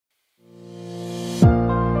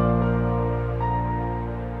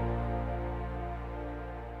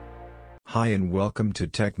Hi and welcome to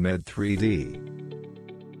TechMed 3D.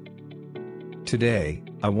 Today,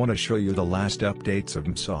 I want to show you the last updates of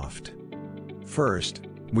MSoft. First,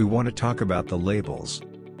 we want to talk about the labels.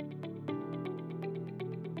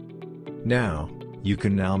 You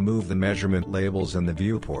can now move the measurement labels in the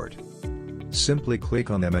viewport. Simply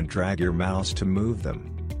click on them and drag your mouse to move them.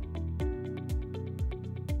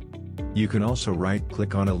 You can also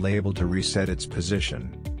right-click on a label to reset its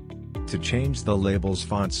position. To change the label's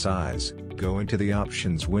font size, go into the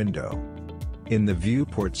Options window. In the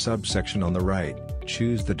Viewport subsection on the right,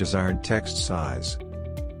 choose the desired text size.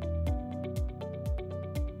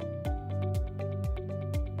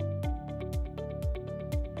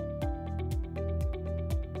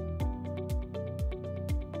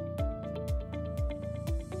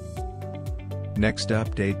 Next,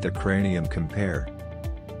 update the Cranium Compare.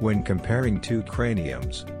 When comparing two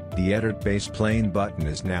craniums, the Edit Base Plane button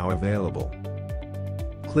is now available.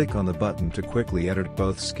 Click on the button to quickly edit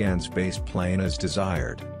both scans' base plane as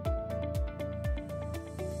desired.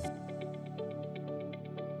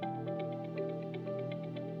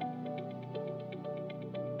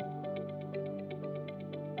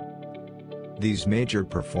 These major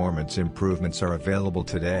performance improvements are available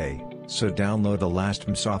today, so download the last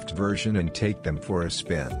MSoft version and take them for a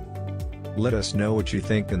spin. Let us know what you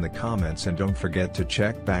think in the comments and don't forget to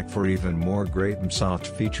check back for even more great MSoft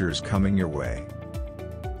features coming your way.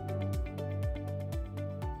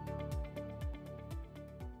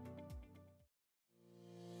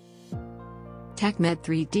 TechMed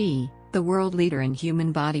 3D, the world leader in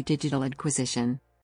human body digital acquisition.